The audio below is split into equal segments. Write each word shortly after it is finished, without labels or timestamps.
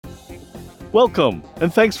Welcome,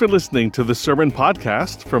 and thanks for listening to the Sermon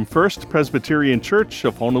Podcast from First Presbyterian Church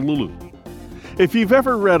of Honolulu. If you've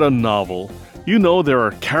ever read a novel, you know there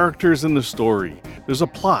are characters in the story. There's a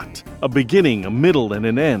plot, a beginning, a middle, and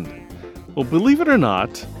an end. Well, believe it or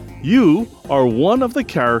not, you are one of the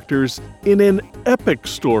characters in an epic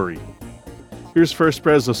story. Here's First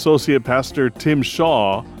Pres Associate Pastor Tim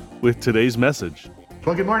Shaw with today's message.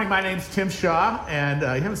 Well, good morning. My name's Tim Shaw, and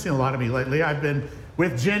you haven't seen a lot of me lately. I've been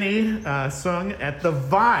with Jenny Sung at The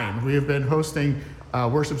Vine. We have been hosting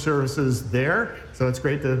worship services there, so it's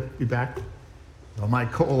great to be back with all my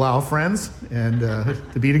Ko'olau friends and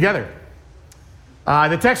to be together.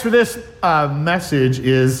 The text for this message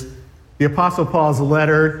is the Apostle Paul's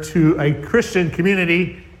letter to a Christian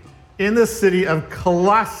community in the city of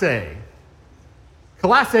Colossae.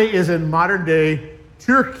 Colossae is in modern-day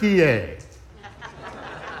Turkey.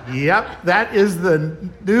 Yep, that is the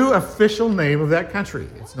new official name of that country.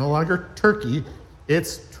 It's no longer Turkey,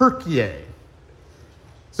 it's Turkey.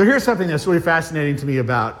 So here's something that's really fascinating to me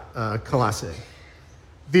about Colossae.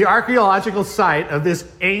 The archaeological site of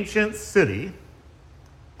this ancient city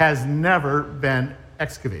has never been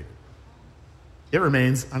excavated. It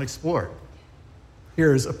remains unexplored.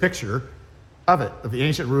 Here's a picture of it, of the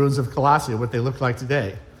ancient ruins of Colossae, what they look like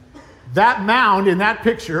today. That mound in that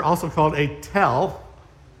picture, also called a tell,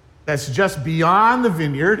 that's just beyond the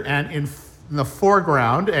vineyard and in the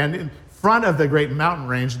foreground and in front of the great mountain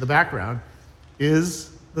range in the background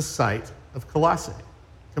is the site of Colossae,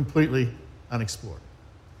 completely unexplored.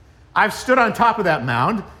 I've stood on top of that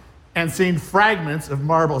mound and seen fragments of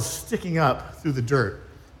marble sticking up through the dirt,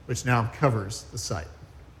 which now covers the site.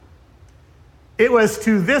 It was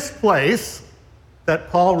to this place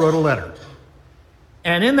that Paul wrote a letter.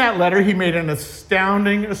 And in that letter, he made an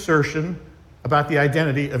astounding assertion about the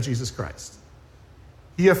identity of Jesus Christ.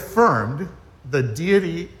 He affirmed the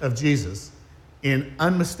deity of Jesus in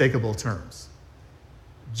unmistakable terms.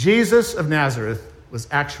 Jesus of Nazareth was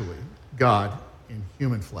actually God in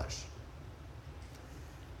human flesh.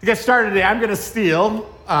 To get started today, I'm going to steal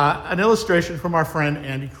an illustration from our friend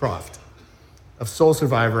Andy Croft of Soul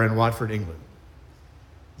Survivor in Watford, England.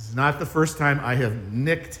 This is not the first time I have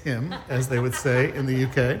nicked him, as they would say in the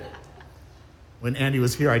UK. When Andy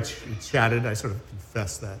was here, we chatted. I sort of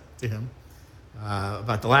confessed that to him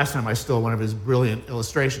about the last time I stole one of his brilliant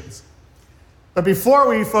illustrations. But before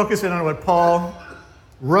we focus in on what Paul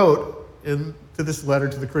wrote into this letter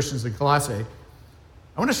to the Christians in Colossae,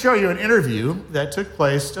 I want to show you an interview that took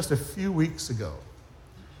place just a few weeks ago.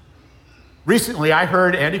 Recently, I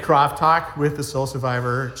heard Andy Croft talk with the Soul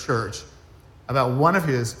Survivor Church about one of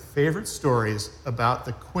his favorite stories about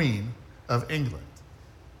the Queen of England,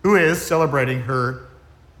 who is celebrating her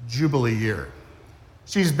Jubilee year.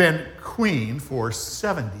 She's been queen for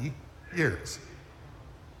 70 years.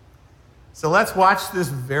 So let's watch this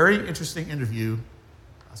very interesting interview,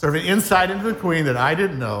 sort of an insight into the Queen that I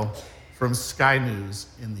didn't know, from Sky News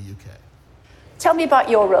in the UK. Tell me about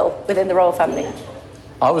your role within the royal family.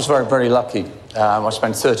 I was very, very lucky. I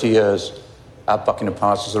spent 30 years at Buckingham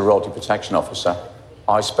Palace as a royalty protection officer.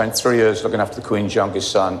 I spent 3 years looking after the Queen's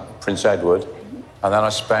youngest son, Prince Edward. And then I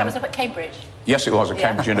spent... That was up at Cambridge? Yes, it was at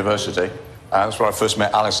Cambridge University. That's where I first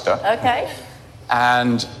met Alistair. Okay.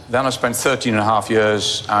 And then I spent 13 and a half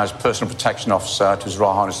years as personal protection officer to His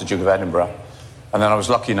Royal Highness the Duke of Edinburgh. And then I was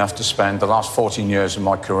lucky enough to spend the last 14 years of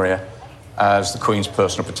my career as the Queen's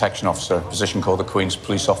personal protection officer, a position called the Queen's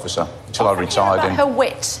police officer, until I retired. About her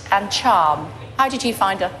wit and charm. How did you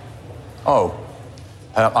find her?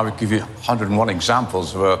 I would give you 101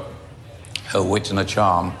 examples of her wit and her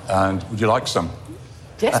charm. And would you like some?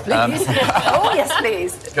 Yes, please. Oh, yes,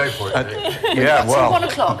 please. Go for it. Yeah, well... 1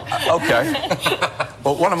 o'clock. OK.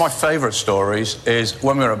 Well, one of my favourite stories is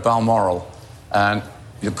when we were at Balmoral, and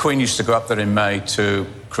the Queen used to go up there in May to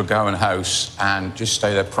Craiggowan House and just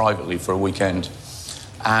stay there privately for a weekend.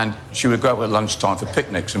 And she would go out at lunchtime for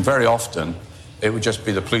picnics, and very often it would just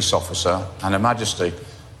be the police officer and Her Majesty.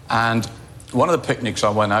 And one of the picnics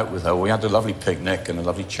I went out with her, we had a lovely picnic and a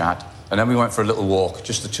lovely chat, and then we went for a little walk,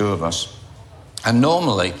 just the two of us. And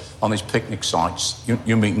normally, on these picnic sites,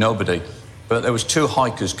 you meet nobody, but there was two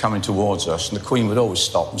hikers coming towards us, and the Queen would always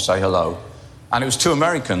stop and say hello. And it was two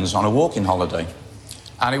Americans on a walking holiday.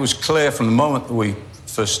 And it was clear from the moment that we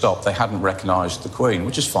first stopped, they hadn't recognised the Queen,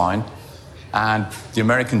 which is fine. And the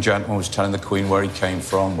American gentleman was telling the Queen where he came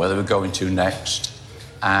from, where they were going to next,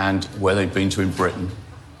 and where they'd been to in Britain.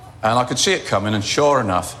 And I could see it coming, and sure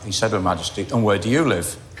enough, he said to Her Majesty, "And where do you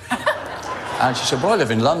live?" And she said, "Well, I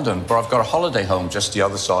live in London, but I've got a holiday home just the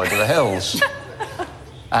other side of the hills."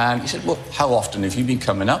 And he said, "Well, how often have you been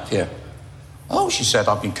coming up here?" Oh, she said,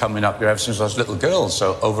 I've been coming up here ever since I was a little girl,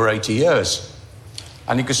 so over 80 years.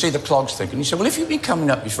 And you could see the clogs thinking. He said, well, if you've been coming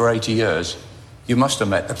up here for 80 years, you must have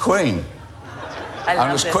met the Queen.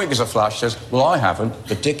 And as quick as a flash says, well, I haven't,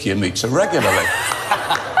 but Dick here meets her regularly.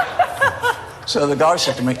 So the guy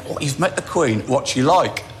said to me, oh, you've met the Queen, what's she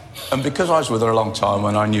like? And because I was with her a long time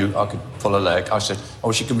and I knew I could pull her leg, I said,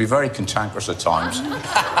 oh, she can be very cantankerous at times,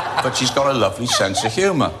 but she's got a lovely sense of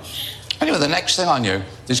humour. Anyway, the next thing I knew,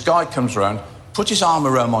 this guy comes around, put his arm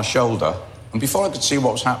around my shoulder, and before I could see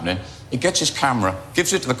what was happening, he gets his camera,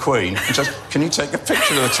 gives it to the Queen, and says, can you take a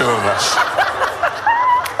picture of the two of us?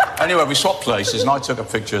 Anyway, we swapped places, and I took a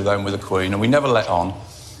picture of them with the Queen, and we never let on,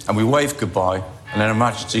 and we waved goodbye, and then Her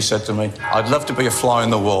Majesty said to me, I'd love to be a fly on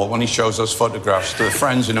the wall when he shows those photographs to the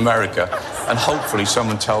friends in America, and hopefully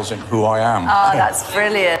someone tells him who I am. Oh, that's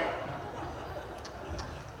brilliant.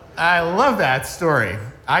 I love that story.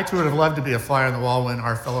 I too would have loved to be a fly on the wall when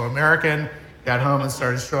our fellow American got home and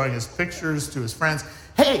started showing his pictures to his friends.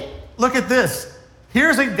 Hey, look at this.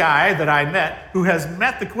 Here's a guy that I met who has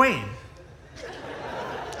met the Queen.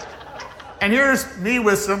 And here's me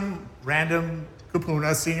with some random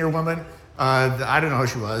kupuna senior woman. I don't know who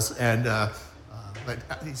she was, but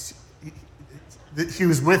she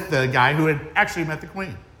was with the guy who had actually met the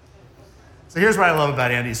Queen. So here's what I love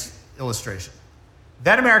about Andy's illustration.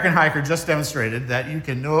 That American hiker just demonstrated that you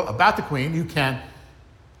can know about the Queen, you can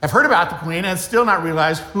have heard about the Queen, and still not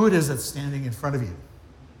realize who it is that's standing in front of you.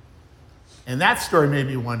 And that story made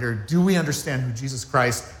me wonder, do we understand who Jesus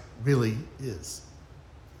Christ really is?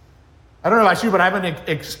 I don't know about you, but I've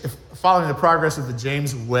been following the progress of the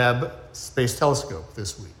James Webb Space Telescope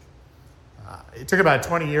this week. It took about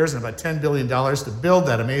 20 years and about $10 billion to build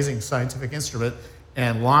that amazing scientific instrument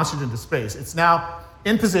and launch it into space. It's now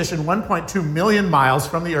in position 1.2 million miles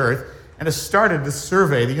from the Earth and has started to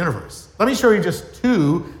survey the universe. Let me show you just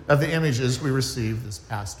two of the images we received this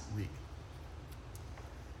past week.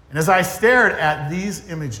 And as I stared at these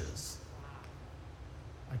images,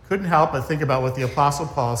 I couldn't help but think about what the Apostle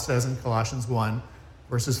Paul says in Colossians 1,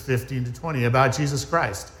 verses 15 to 20 about Jesus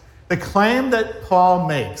Christ. The claim that Paul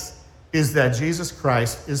makes is that Jesus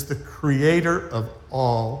Christ is the creator of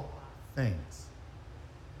all things.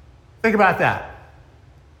 Think about that.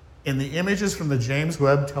 In the images from the James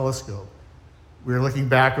Webb Telescope, we're looking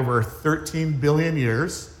back over 13 billion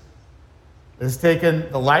years. It has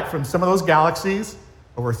taken the light from some of those galaxies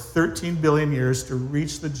over 13 billion years to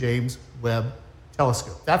reach the James Webb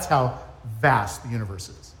Telescope. That's how vast the universe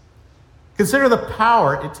is. Consider the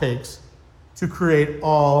power it takes to create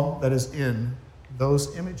all that is in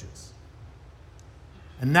those images.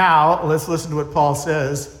 And now, let's listen to what Paul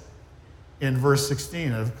says in verse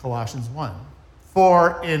 16 of Colossians 1.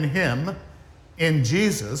 For in him, in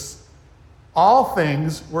Jesus, all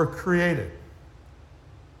things were created.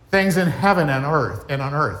 Things in heaven and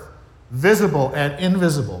on earth, visible and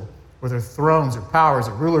invisible, whether thrones or powers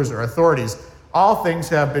or rulers or authorities, all things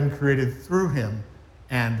have been created through him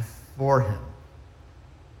and for him.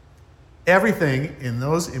 Everything in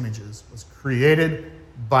those images was created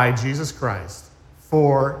by Jesus Christ,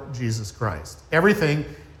 for Jesus Christ. Everything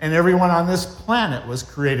and everyone on this planet was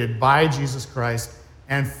created by Jesus Christ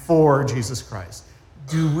and for Jesus Christ.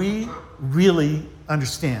 Do we really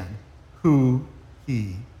understand who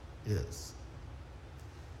he is?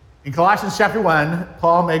 In Colossians chapter 1,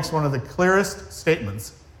 Paul makes one of the clearest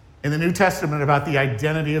statements in the New Testament about the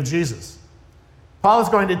identity of Jesus. Paul is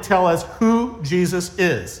going to tell us who Jesus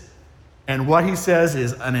is, and what he says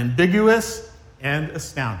is unambiguous and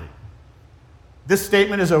astounding. This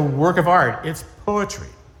statement is a work of art. It's poetry.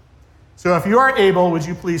 So if you are able, would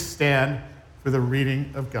you please stand for the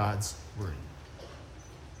reading of God's word?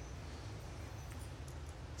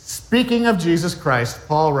 Speaking of Jesus Christ,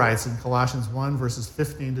 Paul writes in Colossians 1, verses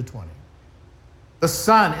 15 to 20. The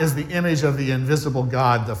Son is the image of the invisible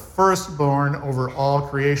God, the firstborn over all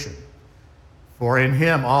creation. For in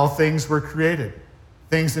him all things were created,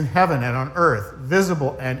 things in heaven and on earth,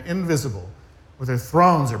 visible and invisible, whether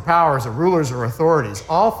thrones or powers or rulers or authorities.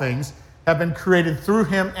 All things have been created through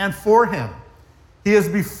him and for him. He is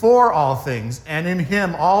before all things, and in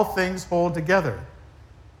him all things hold together.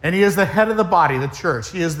 And he is the head of the body, the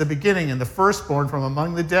church. He is the beginning and the firstborn from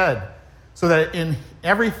among the dead, so that in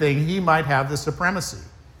everything he might have the supremacy.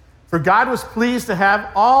 For God was pleased to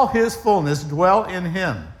have all his fullness dwell in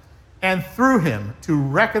him, and through him to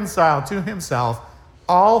reconcile to himself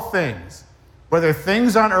all things, whether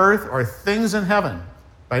things on earth or things in heaven,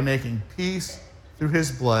 by making peace through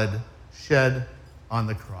his blood shed on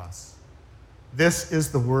the cross. This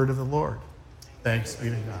is the word of the Lord. Thanks be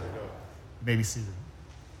to God. You may be seated.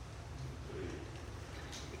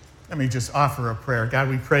 Let me just offer a prayer. God,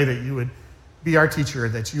 we pray that you would be our teacher,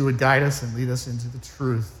 that you would guide us and lead us into the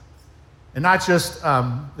truth. And not just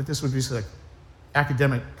that this would be like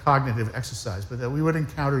academic cognitive exercise, but that we would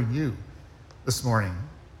encounter you this morning.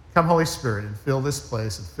 Come, Holy Spirit, and fill this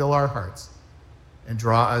place and fill our hearts and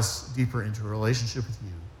draw us deeper into a relationship with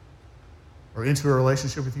you, or into a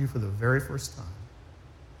relationship with you for the very first time.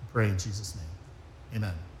 I pray in Jesus' name.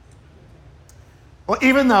 Amen. Well,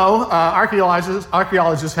 even though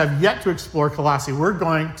archaeologists have yet to explore Colossae, we're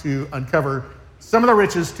going to uncover some of the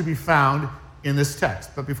riches to be found in this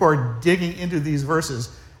text. But before digging into these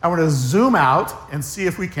verses, I want to zoom out and see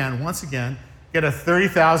if we can, once again, get a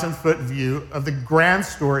 30,000-foot view of the grand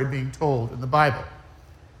story being told in the Bible.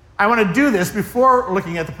 I want to do this before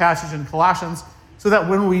looking at the passage in Colossians, so that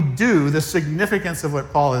when we do, the significance of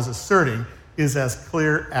what Paul is asserting is as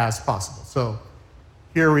clear as possible. So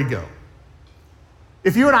here we go.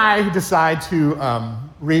 If you and I decide to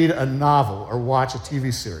read a novel or watch a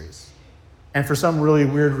TV series, and for some really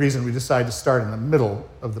weird reason we decide to start in the middle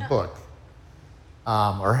of the book,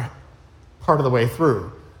 or part of the way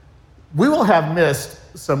through, we will have missed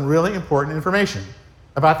some really important information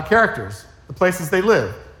about the characters, the places they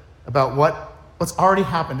live, about what's already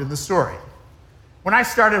happened in the story. When I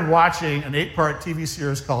started watching an 8-part TV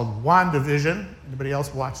series called WandaVision, anybody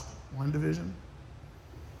else watched WandaVision?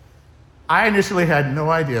 I initially had no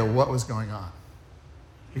idea what was going on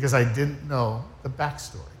because I didn't know the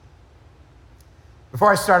backstory.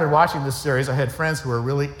 Before I started watching this series, I had friends who were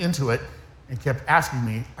really into it and kept asking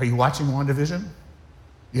me, "Are you watching WandaVision?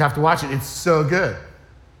 You have to watch it, it's so good."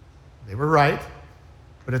 They were right,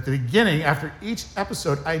 but at the beginning, after each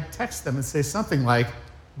episode, I'd text them and say something like,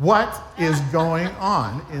 "What is going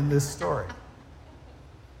on in this story?"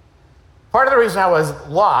 Part of the reason I was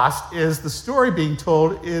lost is the story being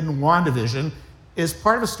told in WandaVision is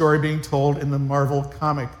part of a story being told in the Marvel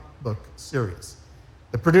comic book series.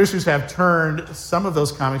 The producers have turned some of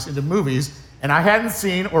those comics into movies, and I hadn't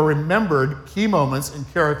seen or remembered key moments and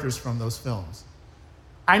characters from those films.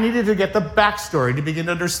 I needed to get the backstory to begin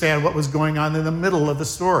to understand what was going on in the middle of the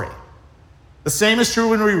story. The same is true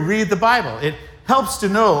when we read the Bible. It helps to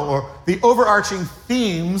know or the overarching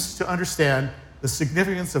themes to understand the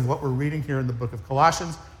significance of what we're reading here in the book of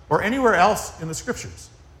Colossians or anywhere else in the scriptures.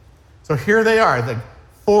 So here they are, the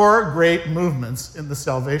 4 great movements in the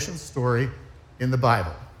salvation story in the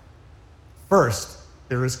Bible. First,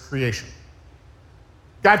 there is creation.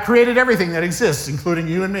 God created everything that exists, including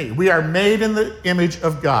you and me. We are made in the image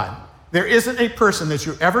of God. There isn't a person that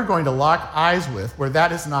you're ever going to lock eyes with where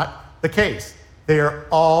that is not the case.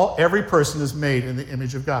 Every person is made in the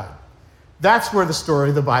image of God. That's where the story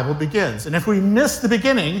of the Bible begins. And if we miss the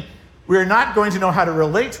beginning, we're not going to know how to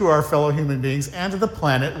relate to our fellow human beings and to the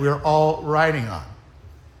planet we're all riding on.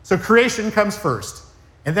 So creation comes first,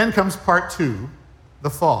 and then comes part 2, the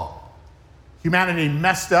fall. Humanity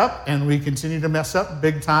messed up, and we continue to mess up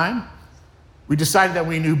big time. We decided that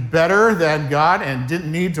we knew better than God and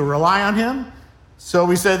didn't need to rely on him. So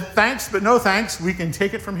we said, thanks, but no thanks. We can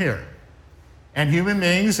take it from here. And human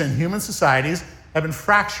beings and human societies have been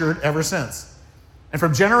fractured ever since. And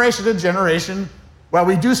from generation to generation, while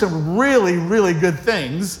we do some really, really good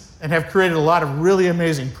things and have created a lot of really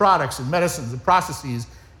amazing products and medicines and processes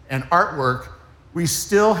and artwork, we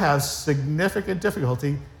still have significant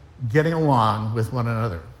difficulty getting along with one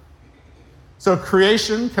another. So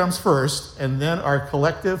creation comes first, and then our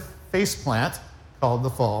collective faceplant, called the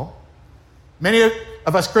fall. Many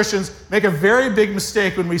of us Christians make a very big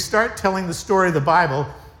mistake when we start telling the story of the Bible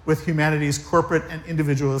with humanity's corporate and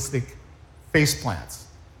individualistic faceplants.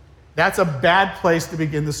 That's a bad place to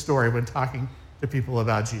begin the story when talking to people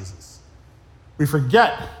about Jesus. We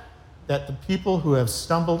forget that the people who have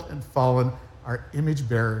stumbled and fallen are image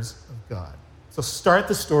bearers of God. So start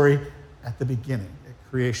the story at the beginning, at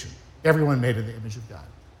creation. Everyone made in the image of God.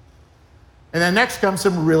 And then next comes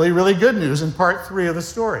some really, really good news in part 3 of the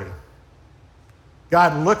story.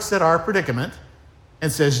 God looks at our predicament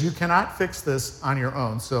and says, you cannot fix this on your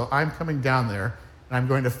own, so I'm coming down there and I'm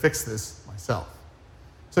going to fix this myself.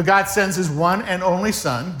 So God sends his one and only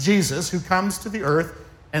son, Jesus, who comes to the earth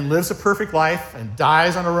and lives a perfect life and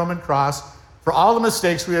dies on a Roman cross for all the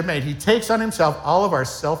mistakes we have made. He takes on himself all of our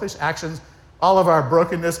selfish actions, all of our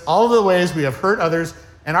brokenness, all of the ways we have hurt others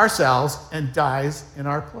and ourselves, and dies in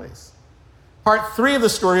our place. Part 3 of the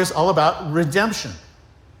story is all about redemption.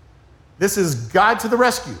 This is God to the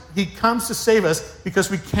rescue. He comes to save us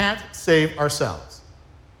because we can't save ourselves.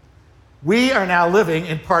 We are now living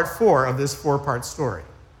in part 4 of this 4-part story.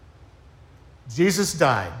 Jesus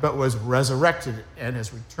died, but was resurrected and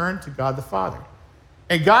has returned to God the Father.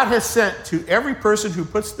 And God has sent to every person who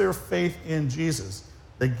puts their faith in Jesus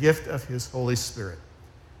the gift of his Holy Spirit.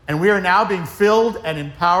 And we are now being filled and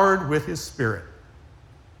empowered with his Spirit.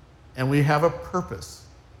 And we have a purpose.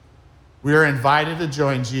 We are invited to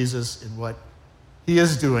join Jesus in what he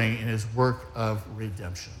is doing in his work of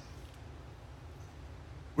redemption.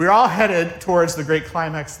 We're all headed towards the great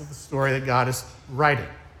climax of the story that God is writing.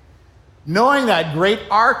 Knowing that great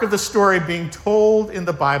arc of the story being told in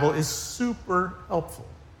the Bible is super helpful.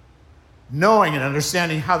 Knowing and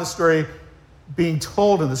understanding how the story being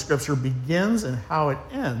told in the scripture begins and how it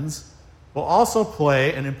ends will also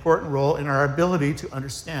play an important role in our ability to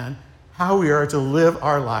understand how we are to live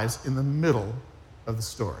our lives in the middle of the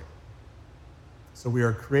story. So we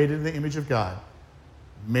are created in the image of God,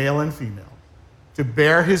 male and female, to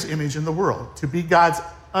bear his image in the world, to be God's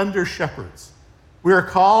under-shepherds. We are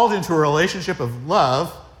called into a relationship of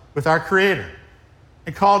love with our Creator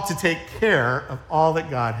and called to take care of all that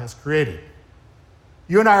God has created.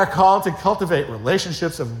 You and I are called to cultivate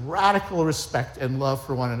relationships of radical respect and love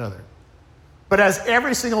for one another. But as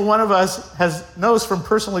every single one of us knows from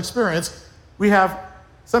personal experience, we have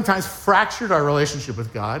sometimes fractured our relationship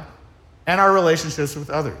with God and our relationships with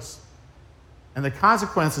others. And the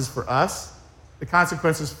consequences for us, the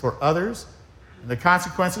consequences for others, and the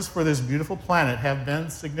consequences for this beautiful planet have been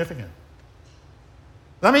significant.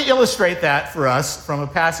 Let me illustrate that for us from a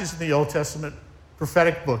passage in the Old Testament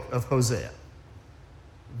prophetic book of Hosea.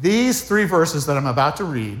 These 3 verses that I'm about to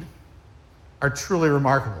read are truly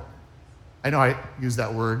remarkable. I know I use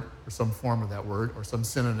that word or some form of that word or some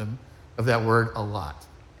synonym of that word a lot.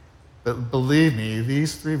 But believe me,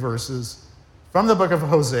 these 3 verses from the book of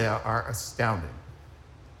Hosea are astounding.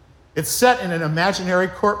 It's set in an imaginary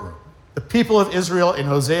courtroom. The people of Israel in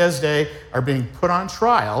Hosea's day are being put on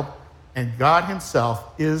trial, and God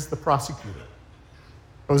himself is the prosecutor.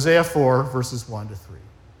 Hosea 4, verses 1 to 3.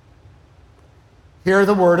 Hear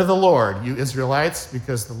the word of the Lord, you Israelites,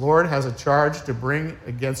 because the Lord has a charge to bring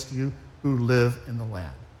against you who live in the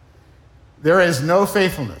land. There is no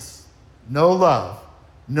faithfulness, no love,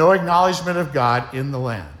 no acknowledgement of God in the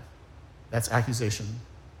land. That's accusation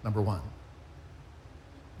number 1.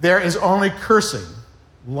 There is only cursing,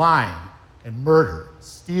 lying, and murder,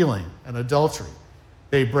 stealing, and adultery.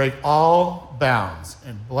 They break all bounds,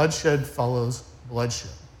 and bloodshed follows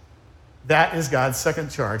bloodshed. That is God's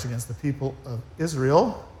second charge against the people of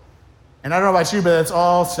Israel. And I don't know about you, but that's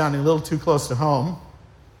all sounding a little too close to home.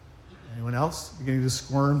 Anyone else beginning to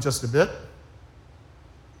squirm just a bit?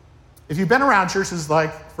 If you've been around churches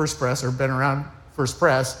like First Pres or been around First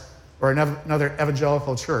Pres or another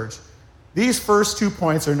evangelical church, these first 2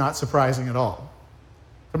 points are not surprising at all.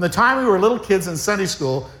 From the time we were little kids in Sunday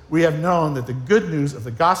school, we have known that the good news of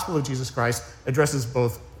the gospel of Jesus Christ addresses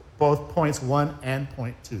both points 1 and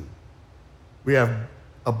point 2. We have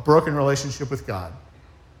a broken relationship with God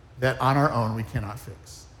that on our own we cannot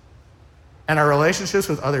fix. And our relationships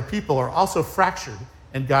with other people are also fractured,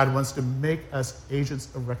 and God wants to make us agents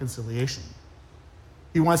of reconciliation.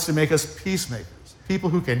 He wants to make us peacemakers, people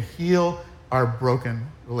who can heal our broken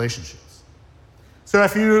relationships. So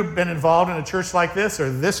if you've been involved in a church like this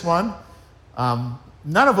or this one,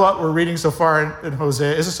 none of what we're reading so far in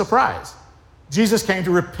Hosea is a surprise. Jesus came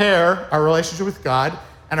to repair our relationship with God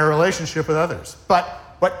and our relationship with others. But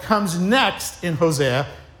what comes next in Hosea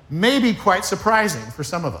may be quite surprising for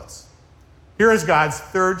some of us. Here is God's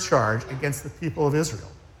third charge against the people of Israel.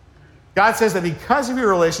 God says that because of your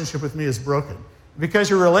relationship with me is broken, because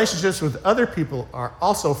your relationships with other people are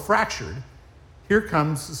also fractured, here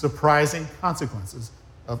comes the surprising consequences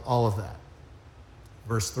of all of that.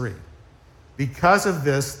 Verse 3, because of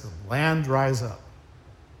this, the land dries up,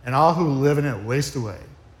 and all who live in it waste away.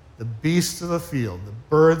 The beasts of the field, the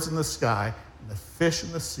birds in the sky, and the fish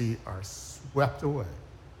in the sea are swept away.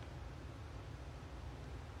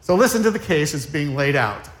 So listen to the case that's being laid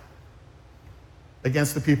out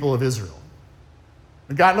against the people of Israel.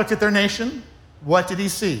 When God looked at their nation, what did he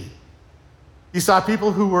see? He saw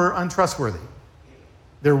people who were untrustworthy.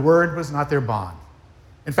 Their word was not their bond.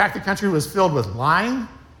 In fact, the country was filled with lying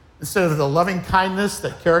instead of the loving kindness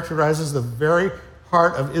that characterizes the very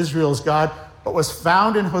heart of Israel's God. What was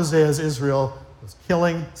found in Hosea's Israel was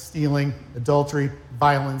killing, stealing, adultery,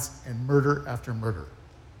 violence, and murder after murder.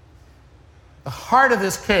 The heart of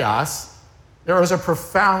this chaos, there was a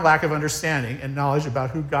profound lack of understanding and knowledge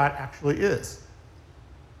about who God actually is.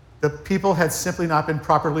 The people had simply not been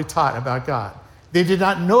properly taught about God. They did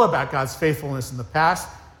not know about God's faithfulness in the past,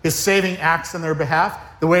 his saving acts on their behalf,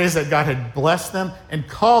 the ways that God had blessed them and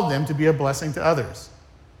called them to be a blessing to others.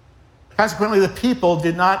 Consequently, the people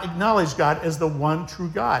did not acknowledge God as the one true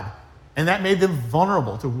God, and that made them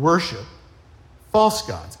vulnerable to worship false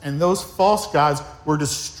gods, and those false gods were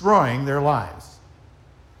destroying their lives.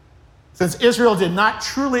 Since Israel did not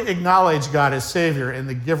truly acknowledge God as Savior and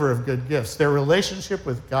the giver of good gifts, their relationship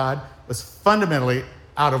with God was fundamentally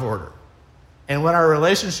out of order. And when our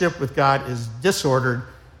relationship with God is disordered,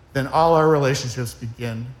 then all our relationships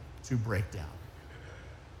begin to break down.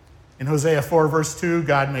 In Hosea 4, verse 2,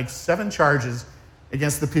 God makes 7 charges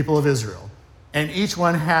against the people of Israel, and each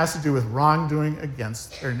one has to do with wrongdoing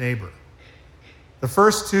against their neighbor. The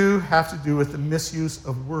first 2 have to do with the misuse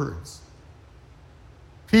of words.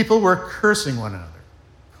 People were cursing one another,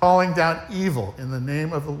 calling down evil in the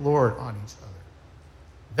name of the Lord on each other.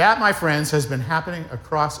 That, my friends, has been happening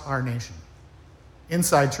across our nation,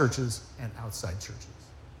 inside churches and outside churches.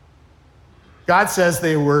 God says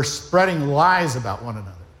they were spreading lies about one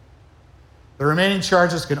another. The remaining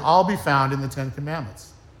charges can all be found in the 10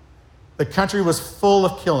 Commandments. The country was full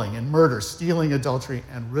of killing and murder, stealing, adultery,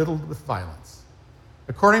 and riddled with violence.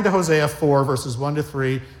 According to Hosea 4, verses 1 to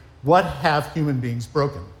 3, what have human beings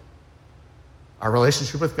broken? Our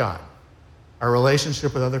relationship with God, our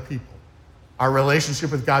relationship with other people, our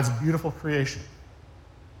relationship with God's beautiful creation.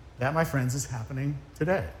 That, my friends, is happening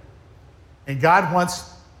today. And God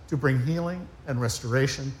wants to bring healing and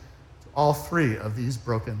restoration to all 3 of these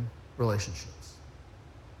broken relationships.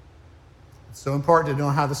 It's so important to know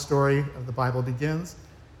how the story of the Bible begins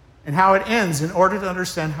and how it ends in order to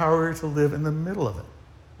understand how we're to live in the middle of it,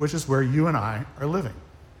 which is where you and I are living.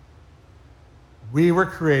 We were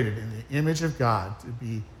created in the image of God to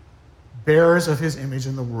be bearers of his image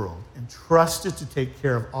in the world, entrusted to take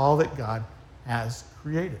care of all that God has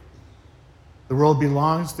created. The world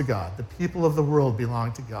belongs to God. The people of the world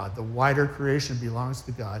belong to God. The wider creation belongs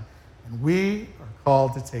to God. And we are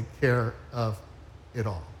called to take care of it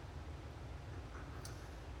all.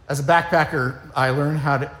 As a backpacker, I learned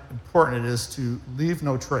how important it is to leave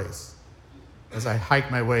no trace as I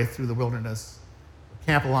hike my way through the wilderness,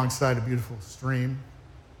 camp alongside a beautiful stream.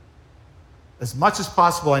 As much as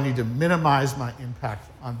possible, I need to minimize my impact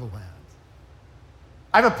on the land.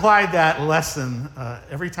 I've applied that lesson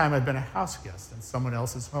every time I've been a house guest in someone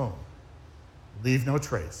else's home. Leave no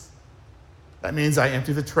trace. That means I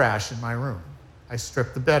empty the trash in my room. I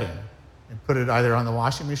strip the bedding and put it either on the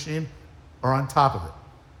washing machine or on top of it.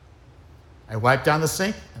 I wipe down the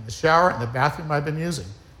sink and the shower and the bathroom I've been using.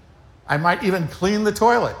 I might even clean the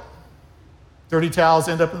toilet. Dirty towels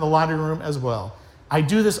end up in the laundry room as well. I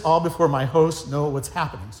do this all before my hosts know what's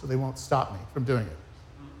happening, so they won't stop me from doing it.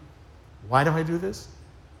 Why do I do this?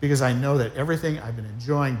 Because I know that everything I've been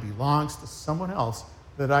enjoying belongs to someone else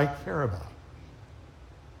that I care about.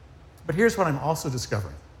 But here's what I'm also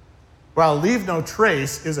discovering. While leave no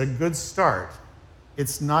trace is a good start,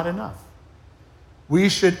 it's not enough. We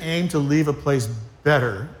should aim to leave a place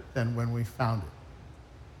better than when we found it.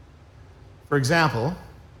 For example,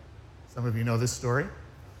 some of you know this story.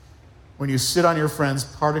 When you sit on your friend's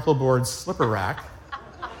particle board slipper rack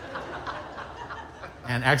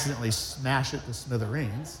and accidentally smash it to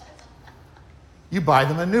smithereens, you buy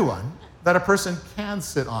them a new one that a person can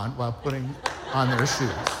sit on while putting on their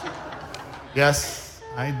shoes. Yes,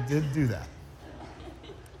 I did do that.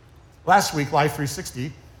 Last week, Life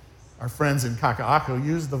 360, our friends in Kaka'ako,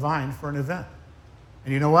 used the vine for an event.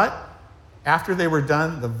 And you know what? After they were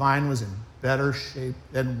done, the vine was in better shape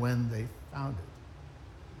than when they found it.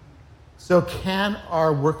 So can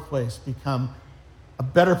our workplace become a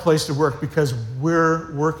better place to work because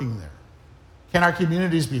we're working there? Can our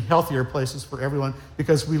communities be healthier places for everyone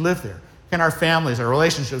because we live there? Can our families, our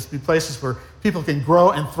relationships be places where people can grow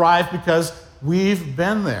and thrive because we've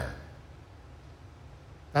been there?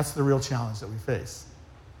 That's the real challenge that we face.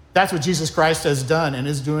 That's what Jesus Christ has done and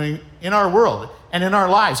is doing in our world and in our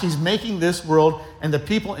lives. He's making this world and the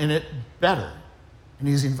people in it better. And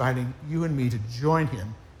he's inviting you and me to join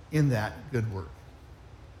him in that good work.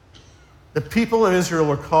 The people of Israel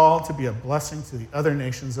were called to be a blessing to the other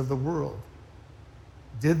nations of the world.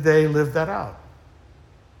 Did they live that out?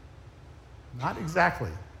 Not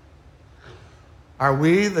exactly. Are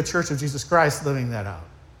we, the Church of Jesus Christ, living that out?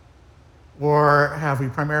 Or have we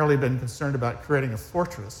primarily been concerned about creating a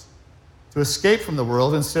fortress to escape from the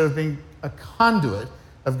world instead of being a conduit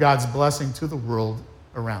of God's blessing to the world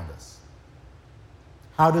around us?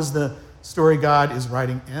 How does the story God is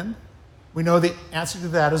writing end? We know the answer to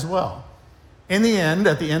that as well. In the end,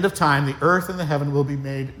 at the end of time, the earth and the heaven will be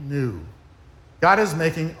made new. God is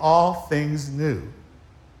making all things new.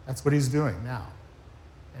 That's what he's doing now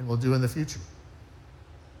and will do in the future.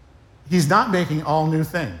 He's not making all new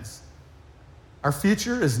things. Our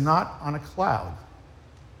future is not on a cloud.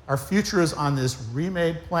 Our future is on this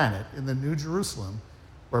remade planet in the New Jerusalem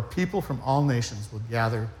where people from all nations will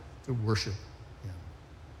gather to worship him.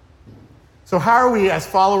 So how are we, as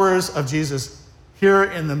followers of Jesus, here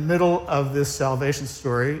in the middle of this salvation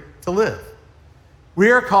story to live.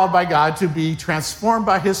 We are called by God to be transformed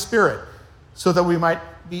by his Spirit so that we might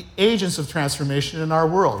be agents of transformation in our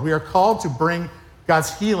world. We are called to bring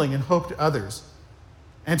God's healing and hope to others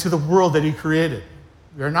and to the world that he created.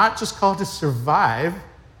 We are not just called to survive,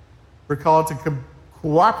 we're called to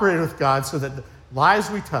cooperate with God so that the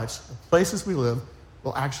lives we touch, the places we live,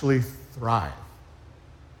 will actually thrive.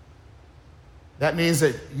 That means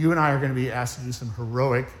that you and I are going to be asked to do some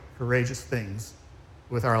heroic, courageous things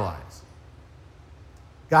with our lives.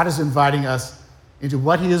 God is inviting us into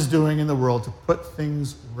what he is doing in the world to put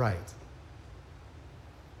things right.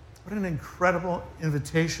 What an incredible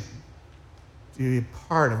invitation to be a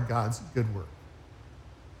part of God's good work.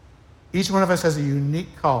 Each one of us has a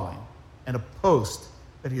unique calling and a post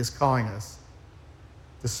that he is calling us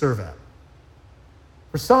to serve at.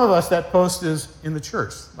 For some of us, that post is in the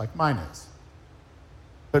church, like mine is.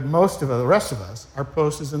 But most of the rest of us, our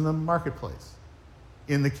post is in the marketplace,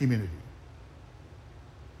 in the community.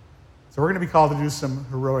 So we're going to be called to do some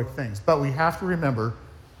heroic things. But we have to remember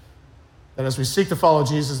that as we seek to follow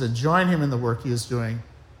Jesus and join him in the work he is doing,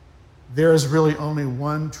 there is really only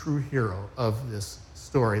one true hero of this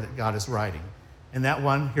story that God is writing. And that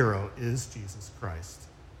one hero is Jesus Christ.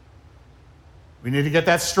 We need to get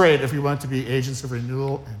that straight if we want to be agents of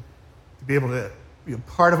renewal and to be able to be a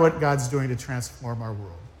part of what God's doing to transform our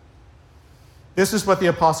world. This is what the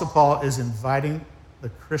Apostle Paul is inviting the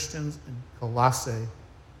Christians in Colossae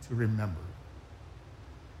to remember.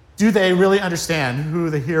 Do they really understand who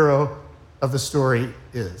the hero of the story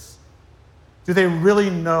is? Do they really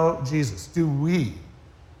know Jesus? Do we?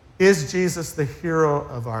 Is Jesus the hero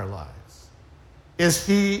of our lives? Is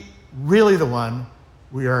he really the one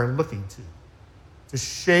we are looking to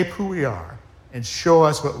shape who we are and show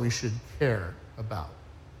us what we should care about?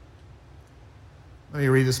 Let me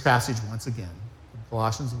read this passage once again from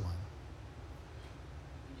Colossians 1.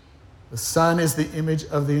 The Son is the image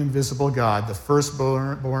of the invisible God, the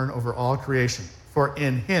firstborn over all creation. For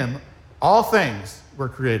in him all things were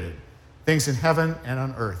created, things in heaven and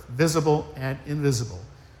on earth, visible and invisible,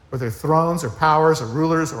 whether thrones or powers or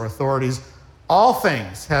rulers or authorities. All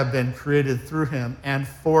things have been created through him and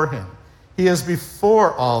for him. He is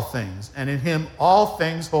before all things, and in him all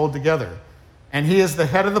things hold together. And he is the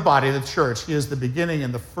head of the body of the church. He is the beginning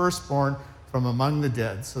and the firstborn from among the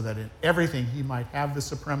dead, so that in everything he might have the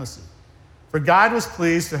supremacy. For God was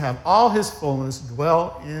pleased to have all his fullness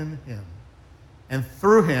dwell in him, and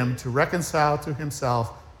through him to reconcile to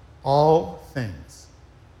himself all things,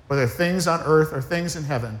 whether things on earth or things in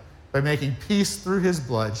heaven, by making peace through his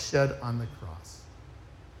blood shed on the cross.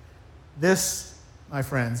 This, my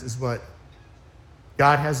friends, is what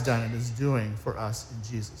God has done and is doing for us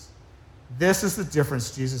in Jesus. This is the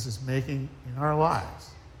difference Jesus is making in our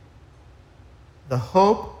lives. The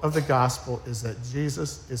hope of the gospel is that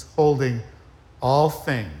Jesus is holding all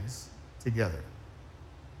things together.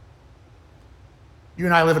 You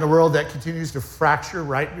and I live in a world that continues to fracture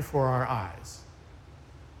right before our eyes.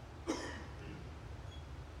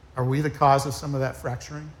 Are we the cause of some of that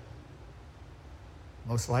fracturing?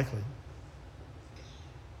 Most likely.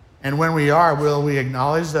 And when we are, will we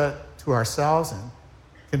acknowledge that to ourselves and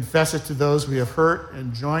confess it to those we have hurt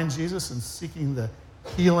and join Jesus in seeking the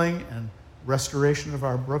healing and restoration of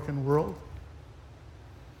our broken world?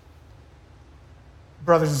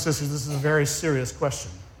 Brothers and sisters, this is a very serious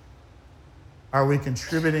question. Are we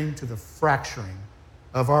contributing to the fracturing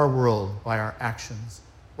of our world by our actions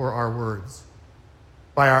or our words,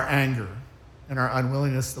 by our anger and our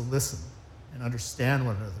unwillingness to listen and understand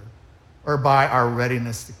one another, or by our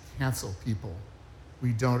readiness to cancel people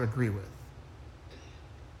we don't agree with?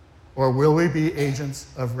 Or will we be agents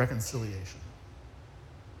of reconciliation?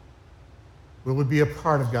 Will we be a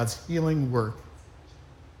part of God's healing work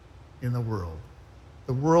in the world?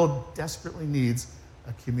 The world desperately needs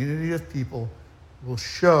a community of people who will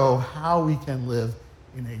show how we can live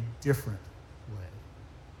in a different way.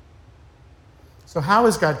 So how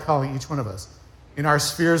is God calling each one of us in our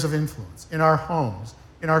spheres of influence, in our homes,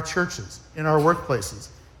 in our churches, in our workplaces,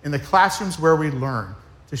 in the classrooms where we learn,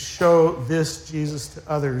 to show this Jesus to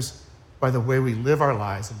others by the way we live our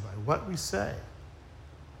lives and by what we say?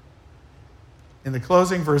 In the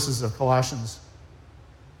closing verses of Colossians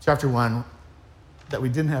chapter 1 that we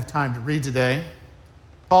didn't have time to read today,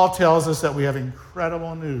 Paul tells us that we have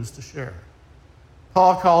incredible news to share.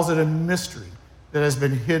 Paul calls it a mystery that has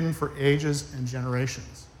been hidden for ages and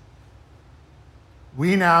generations.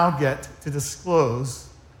 We now get to disclose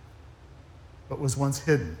what was once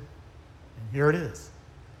hidden. And here it is.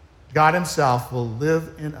 God himself will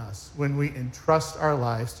live in us when we entrust our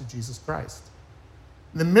lives to Jesus Christ.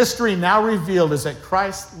 The mystery now revealed is that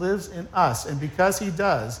Christ lives in us, and because he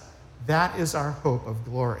does, that is our hope of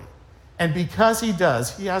glory. And because he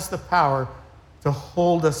does, he has the power to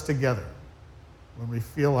hold us together when we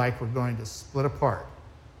feel like we're going to split apart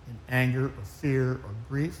in anger or fear or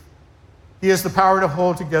grief. He has the power to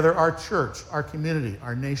hold together our church, our community,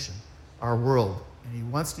 our nation, our world. And he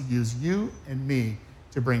wants to use you and me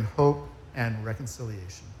to bring hope and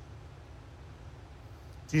reconciliation.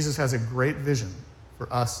 Jesus has a great vision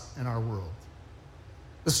for us and our world.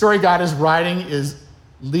 The story God is writing is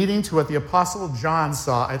leading to what the Apostle John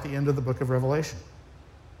saw at the end of the book of Revelation,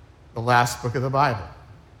 the last book of the Bible.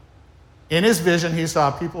 In his vision, he saw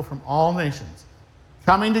people from all nations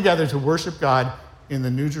coming together to worship God in the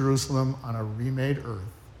New Jerusalem on a remade earth.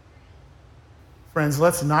 Friends,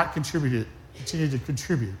 let's not continue to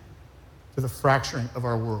contribute to the fracturing of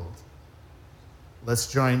our world.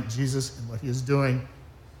 Let's join Jesus in what he is doing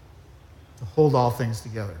to hold all things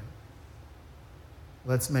together.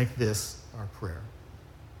 Let's make this our prayer.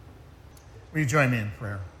 Will you join me in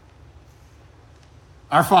prayer?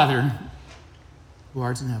 Our Father, who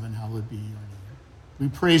art in heaven, hallowed be your name. We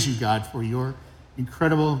praise you, God, for your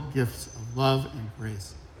incredible gifts of love and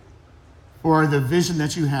grace, for the vision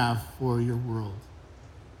that you have for your world,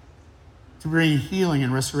 to bring healing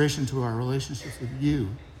and restoration to our relationships with you,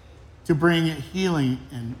 to bring healing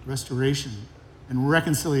and restoration and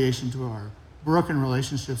reconciliation to our broken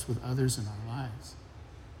relationships with others in our lives,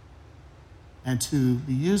 and to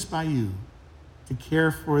be used by you to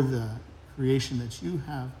care for the creation that you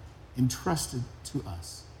have entrusted to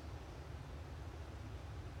us.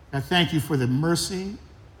 God, thank you for the mercy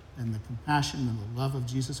and the compassion and the love of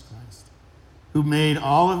Jesus Christ, who made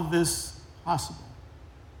all of this possible.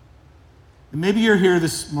 And maybe you're here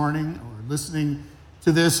this morning or listening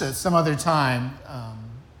to this at some other time,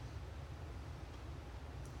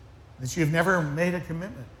 that you've never made a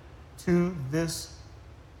commitment to this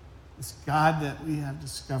God that we have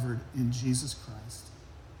discovered in Jesus Christ.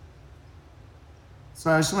 So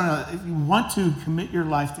I just want to, if you want to commit your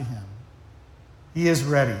life to him, he is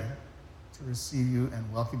ready to receive you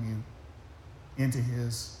and welcome you into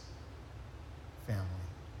his family.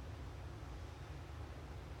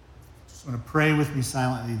 Just want to pray with me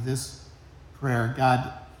silently this prayer.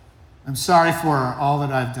 God, I'm sorry for all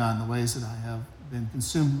that I've done, the ways that I have been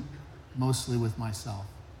consumed mostly with myself.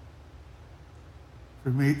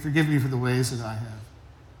 Forgive me for the ways that I have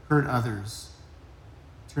hurt others,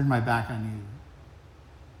 turned my back on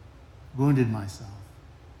you, wounded myself.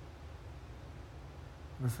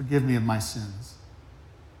 Lord, forgive me of my sins.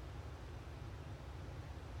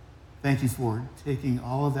 Thank you for taking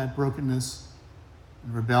all of that brokenness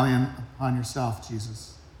and rebellion upon yourself,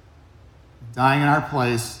 Jesus, dying in our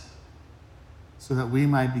place so that we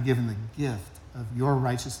might be given the gift of your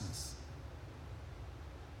righteousness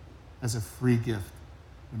as a free gift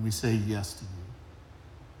when we say yes to you.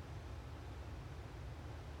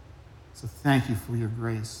 So thank you for your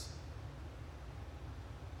grace.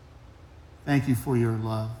 Thank you for your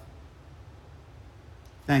love.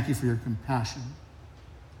 Thank you for your compassion.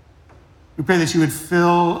 We pray that you would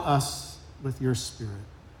fill us with your Spirit,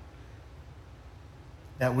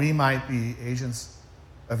 that we might be agents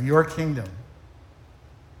of your kingdom,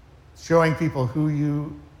 showing people who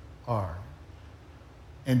you are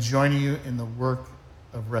and joining you in the work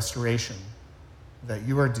of restoration that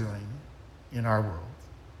you are doing in our world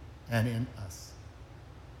and in us.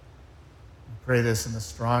 We pray this in the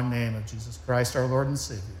strong name of Jesus Christ, our Lord and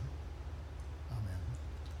Savior. Amen.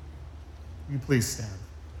 Will you please stand?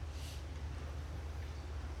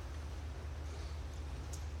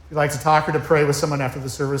 If you'd like to talk or to pray with someone after the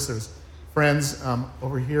service, there's friends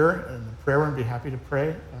over here in the prayer room. I'd be happy to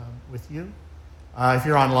pray with you. If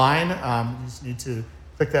you're online, you just need to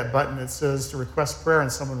click that button that says to request prayer,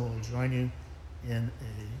 and someone will join you in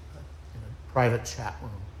a private chat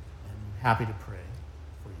room. And I'm happy to pray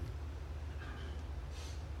for you.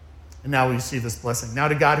 And now we see this blessing. Now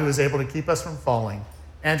to God, who is able to keep us from falling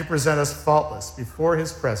and to present us faultless before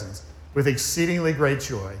his presence with exceedingly great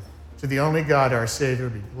joy, to the only God, our Savior,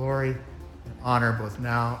 be glory and honor both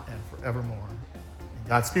now and forevermore. And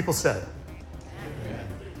God's people said, Amen.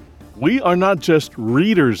 We are not just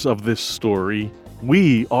readers of this story,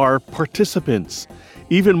 we are participants.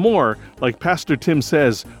 Even more, like Pastor Tim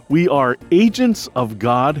says, we are agents of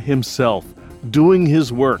God himself, doing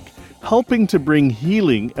his work, helping to bring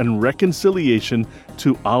healing and reconciliation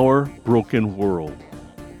to our broken world.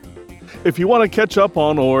 If you want to catch up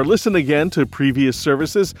on or listen again to previous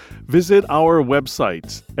services, visit our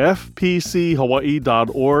websites,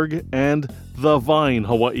 fpchawaii.org and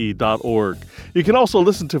thevinehawaii.org. You can also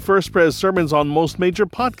listen to First Pres sermons on most major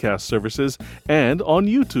podcast services and on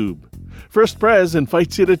YouTube. First Pres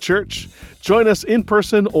invites you to church. Join us in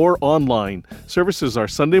person or online. Services are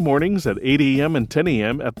Sunday mornings at 8 a.m. and 10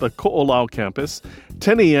 a.m. at the Ko'olau campus,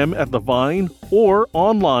 10 a.m. at the Vine, or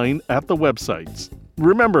online at the websites.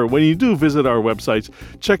 Remember, when you do visit our websites,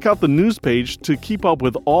 check out the news page to keep up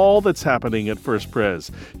with all that's happening at First Pres.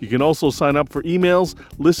 You can also sign up for emails,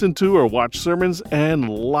 listen to or watch sermons, and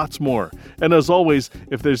lots more. And as always,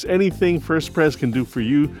 if there's anything First Pres can do for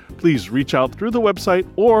you, please reach out through the website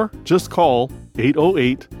or just call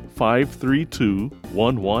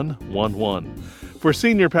 808-532-1111. For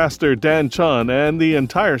Senior Pastor Dan Chun and the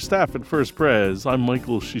entire staff at First Pres, I'm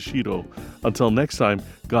Michael Shishido. Until next time,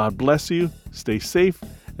 God bless you, stay safe,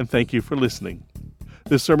 and thank you for listening.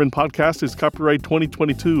 This sermon podcast is copyright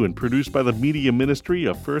 2022 and produced by the Media Ministry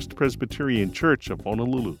of First Presbyterian Church of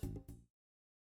Honolulu.